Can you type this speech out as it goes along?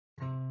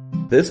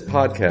This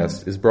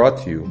podcast is brought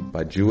to you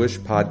by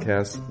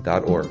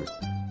JewishPodcasts.org.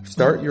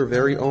 Start your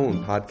very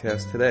own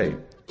podcast today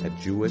at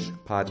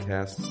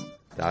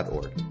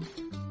JewishPodcasts.org.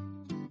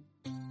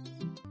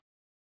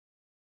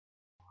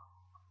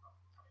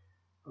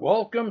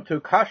 Welcome to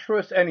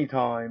Kashrus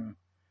Anytime.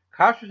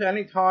 Kashrus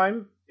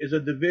Anytime is a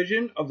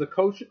division of the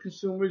Kosher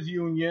Consumers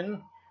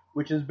Union,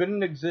 which has been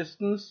in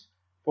existence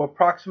for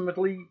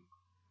approximately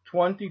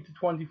 20 to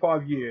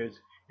 25 years.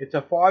 It's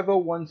a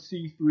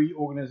 501c3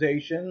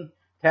 organization,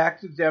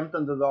 tax exempt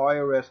under the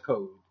IRS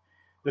code.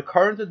 The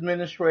current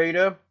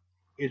administrator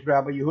is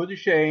Rabbi Yehuda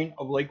Shane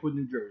of Lakewood,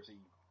 New Jersey.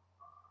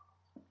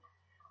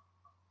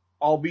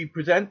 I'll be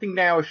presenting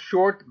now a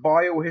short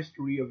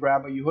biohistory of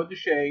Rabbi Yehuda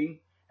Shane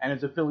and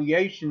his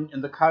affiliation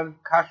in the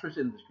kashrus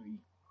industry.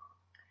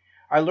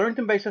 I learned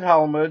in Beis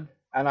Talmud,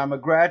 and I'm a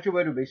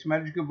graduate of Beis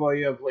Medrash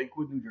Gavoya of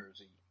Lakewood, New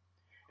Jersey.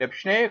 Reb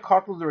Shneur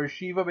Kotler, the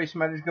Yeshiva Beis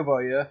Medrash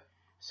Gavoya,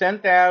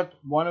 sent out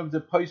one of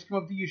the poskim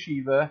of the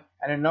yeshiva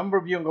and a number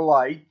of young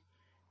alike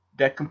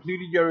that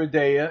completed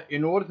Yeridea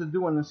in order to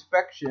do an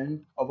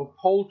inspection of a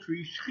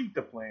poultry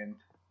shechita plant.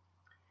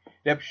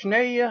 Reb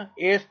Shneur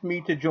asked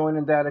me to join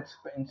in that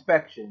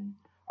inspection.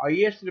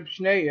 I asked Reb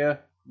Shneur,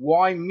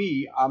 why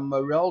me? I'm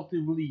a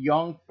relatively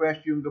young,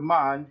 fresh, younger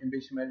man in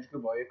Beis Medrash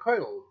Gavoya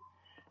Kollel.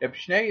 Reb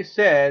Shneur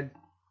said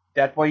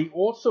that what he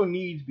also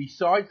needs,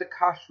 besides the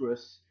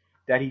kashrus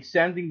that he's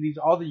sending these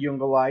other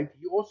younger light,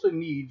 he also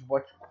needs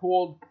what's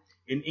called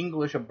in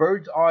English a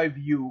bird's eye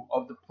view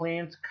of the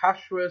plant's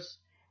kashrus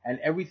and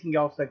everything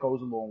else that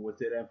goes along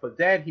with it, and for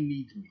that he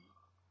needs me.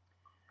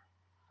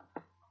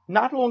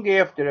 Not long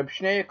after, Reb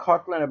Shneur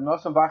Kotler and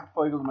Reb Nosson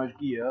Wachtfogel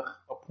Mashgiach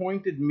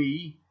appointed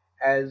me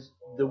as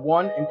the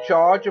one in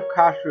charge of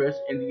kashrus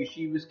in the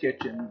yeshiva's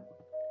kitchen.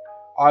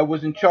 I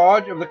was in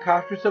charge of the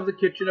kashrus of the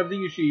kitchen of the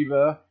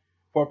yeshiva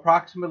for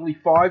approximately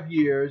 5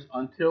 years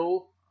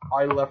until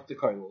I left the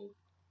kollel.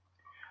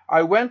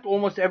 I went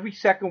almost every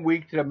second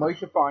week to the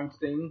Moshe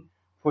Feinstein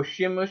for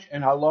shimush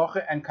and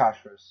halacha and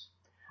kashrus.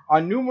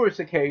 On numerous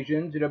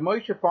occasions, the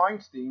Moshe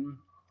Feinstein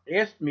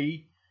asked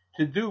me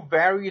to do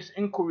various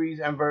inquiries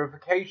and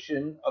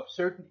verification of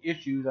certain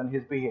issues on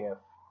his behalf.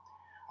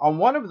 On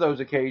one of those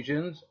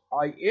occasions,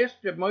 I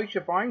asked Moshe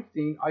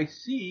Feinstein, I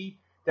see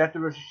that the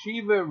Rosh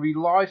Yeshiva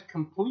relies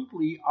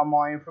completely on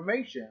my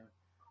information.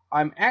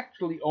 I'm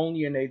actually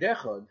only an Eid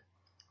Echad.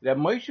 That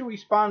Moshe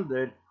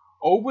responded,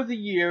 over the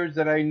years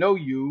that I know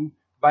you,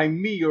 by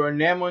me you're a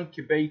Neman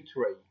Kibei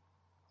Trei.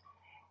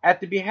 At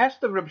the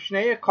behest of Reb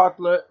Shneur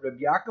Kotler, Reb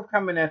Yaakov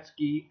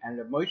Kamenetsky, and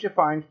Reb Moshe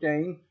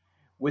Feinstein,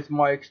 with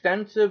my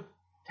extensive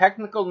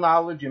technical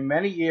knowledge in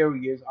many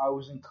areas, I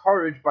was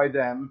encouraged by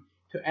them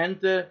to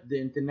enter the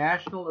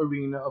international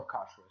arena of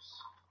kashrus.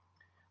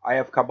 I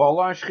have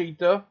Kabbalah and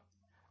Shechita.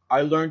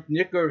 I learned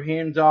Nikkur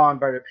hands-on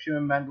by Reb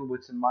Shimon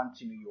Mendelowitz in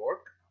Monsey, New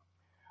York.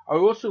 I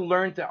also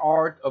learned the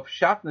art of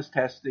shatnez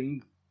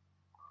testing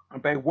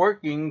by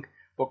working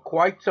for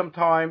quite some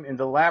time in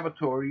the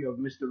laboratory of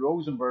Mr.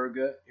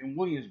 Rosenberger in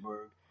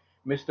Williamsburg.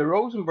 Mr.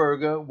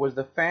 Rosenberger was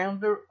the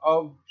founder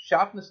of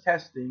shatnez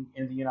testing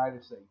in the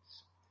United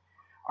States.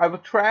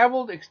 I've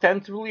traveled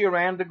extensively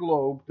around the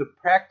globe to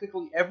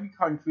practically every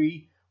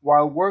country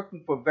while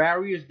working for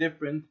various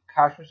different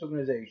kashrus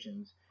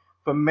organizations.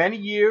 For many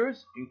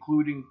years,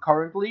 including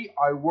currently,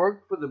 I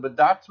worked for the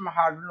Badatz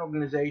Mahadran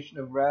organization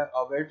of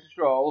Eretz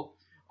Yisrael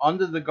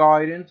under the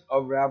guidance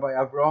of Rabbi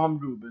Avraham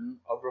Rubin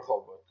of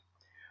Rehovot.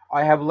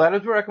 I have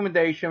letters of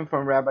recommendation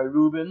from Rabbi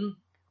Rubin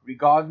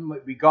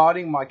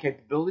regarding my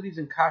capabilities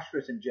in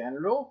kashrus in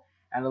general,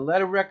 and a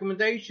letter of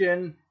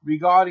recommendation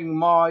regarding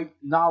my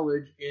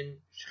knowledge in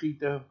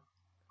shechita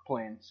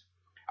plants.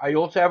 I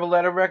also have a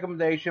letter of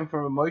recommendation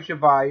from Moshe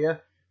Vaya,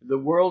 the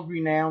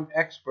world-renowned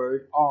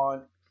expert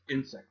on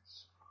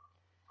insects.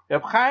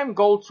 Reb Chaim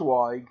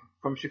Goldzweig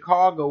from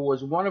Chicago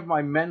was one of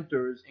my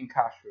mentors in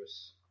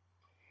kashrus.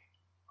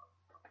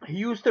 He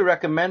used to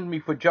recommend me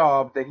for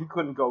jobs that he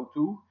couldn't go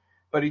to,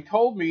 but he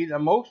told me that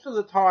most of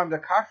the time the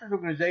kashrus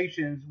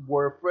organizations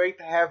were afraid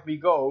to have me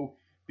go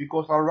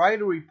because I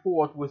write a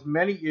report with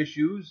many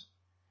issues,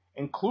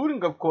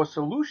 including, of course,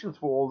 solutions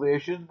for all the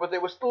issues, but they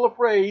were still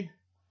afraid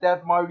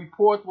that my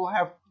report will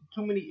have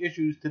too many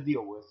issues to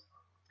deal with.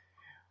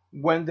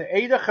 When the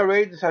Eida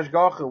Charedis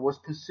Hashgacha was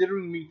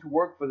considering me to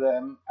work for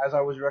them, as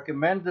I was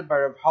recommended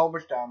by Rav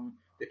Halberstam,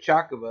 the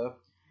Chakava,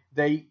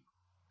 they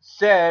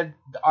said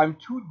I'm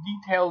too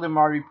detailed in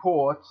my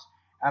reports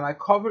and I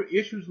cover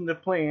issues in the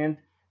plant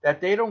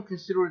that they don't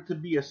consider it to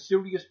be a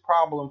serious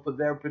problem for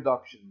their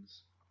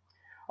productions.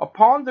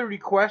 Upon the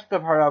request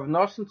of Harav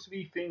Nosson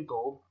Tzvi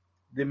Finkel,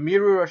 the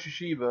Mirur Rosh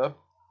Yeshiva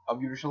of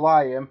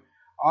Yerushalayim,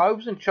 I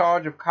was in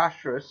charge of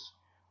kashrus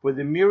for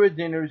the Mirur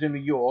dinners in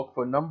New York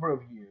for a number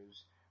of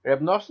years.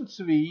 Reb Nosson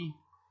Tzvi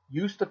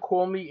used to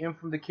call me in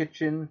from the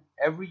kitchen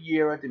every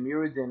year at the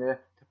Mirur dinner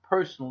to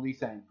personally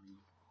thank me.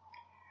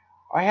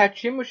 I had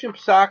shimush and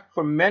psak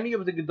from many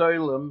of the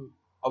Gedolim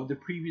of the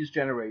previous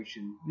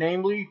generation,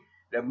 namely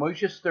Reb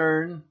Moshe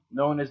Stern,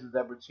 known as the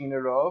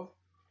Debretziner Rav,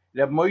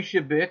 Reb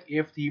Moshe Bitt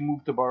after he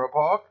moved to Borough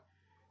Park,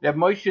 Reb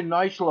Moshe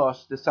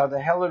Neuschloss, the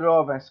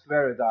Sadahelerov and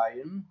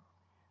Skveredayim.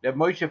 Reb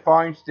Moshe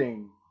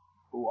Feinstein,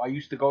 who I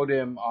used to go to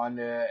him on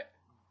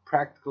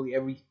practically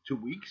every 2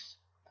 weeks.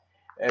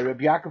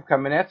 Reb Yaakov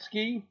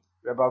Kamenetsky,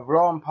 Reb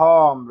Avram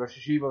Palm,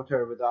 Rosh Hashiva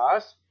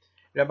Tervadas.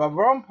 Reb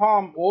Avram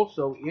Palm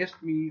also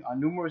asked me on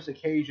numerous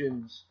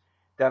occasions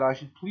that I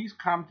should please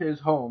come to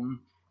his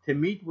home to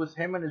meet with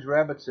him and his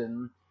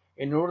Rebbetzin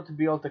in order to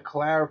be able to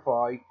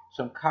clarify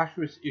some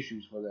kashrus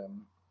issues for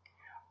them.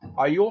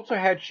 I also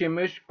had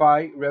Shimish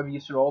by Rev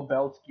Yisrael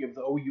Belsky of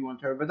the OU in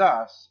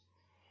Tervadas.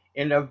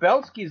 In Rev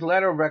Belsky's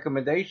letter of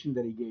recommendation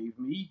that he gave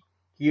me,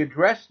 he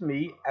addressed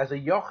me as a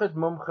Yochid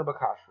Mumche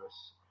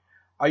B'Kashrus.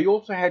 I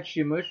also had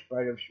Shimish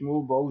by Rev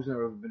Shmuel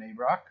Bozner of Bnei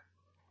Brak,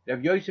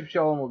 Rev Yosef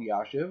Shalom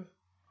Elyashiv,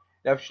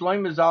 Rev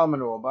Shlomo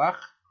Zalman Auerbach,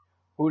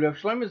 who Rev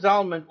Shlomo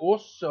Zalman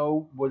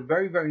also was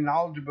very, very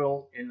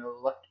knowledgeable in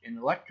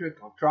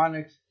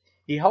electronics.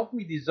 He helped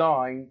me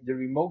design the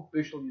remote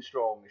Bishul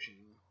Yisrael machine.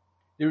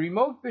 The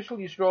remote Bishul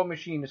Yisrael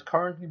machine is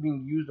currently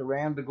being used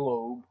around the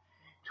globe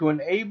to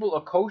enable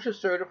a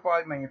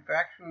kosher-certified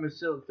manufacturing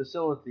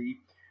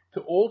facility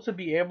to also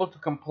be able to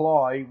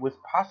comply with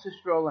Pas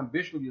Yisrael and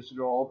Bishul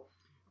Yisrael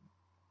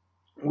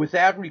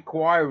without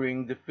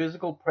requiring the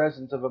physical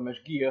presence of a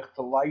mashgiach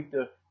to light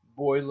the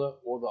boiler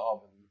or the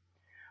oven.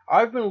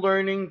 I've been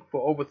learning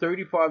for over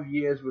 35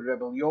 years with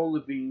Rebbe Yoel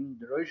Levine,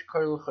 the Rosh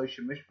Kollel Choshe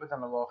Mishpat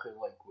and Halacha in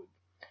Lakewood.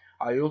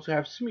 I also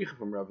have smicha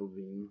from Rebbe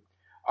Levine.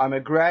 I'm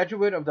a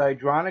graduate of the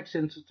Hydronics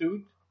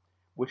Institute,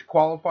 which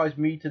qualifies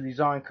me to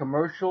design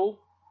commercial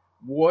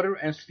water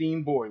and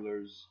steam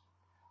boilers.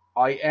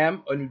 I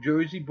am a New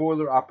Jersey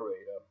boiler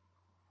operator.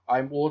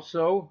 I'm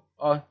also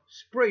a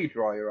spray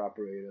dryer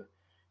operator.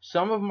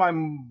 Some of my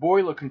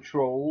boiler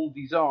control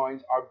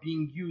designs are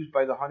being used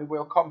by the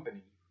Honeywell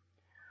company.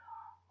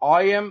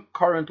 I am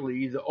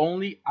currently the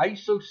only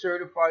ISO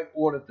certified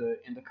auditor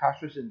in the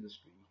kashrus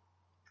industry.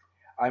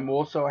 I'm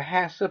also a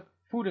HACCP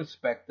food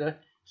inspector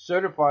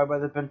certified by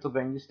the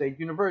Pennsylvania State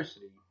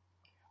University.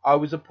 I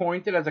was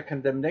appointed as a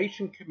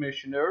condemnation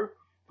commissioner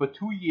for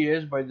 2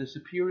 years by the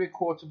Superior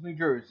Courts of New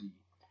Jersey.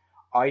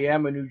 I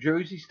am a New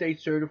Jersey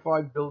State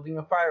certified building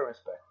and fire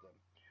inspector.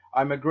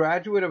 I'm a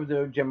graduate of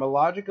the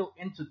Gemological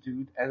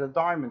Institute as a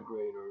diamond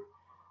grader.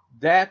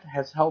 That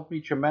has helped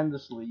me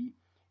tremendously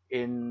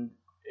in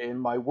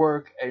my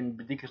work in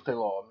B'dikas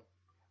Telon.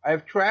 I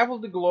have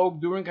traveled the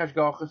globe doing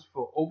hashgachas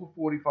for over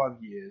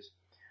 45 years.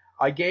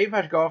 I gave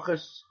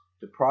hashgachas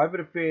to private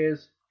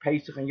affairs,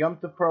 Pesach and Yom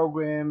Tov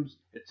programs,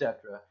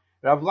 etc.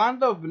 Rav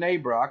Landa of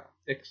Bnei Brak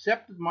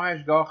accepted my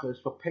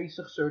hashgachas for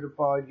Pesach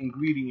certified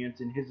ingredients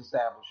in his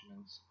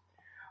establishments.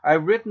 I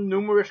have written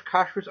numerous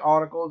kashrus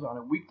articles on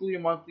a weekly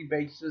and monthly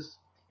basis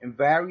in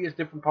various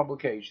different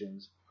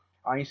publications.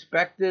 I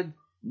inspected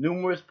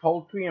numerous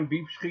poultry and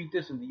beef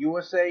shchitas in the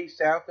USA,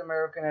 South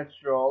America, and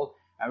Israel,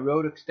 and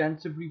wrote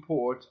extensive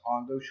reports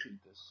on those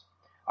shchitas.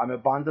 I'm a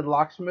bonded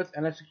locksmith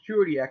and a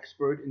security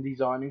expert in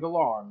designing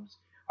alarms.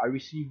 I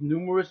received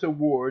numerous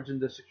awards in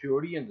the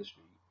security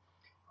industry.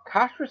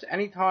 Kashrus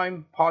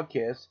Anytime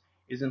podcast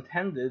is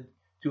intended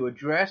to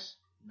address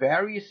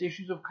various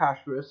issues of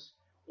kashrus,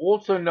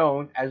 also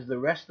known as the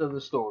rest of the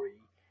story,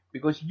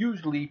 because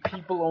usually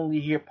people only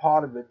hear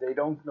part of it, they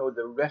don't know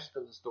the rest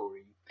of the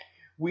story.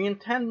 We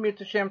intend,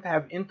 Mitzvah Shem, to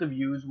have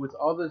interviews with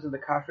others in the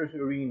kashrus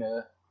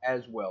arena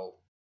as well.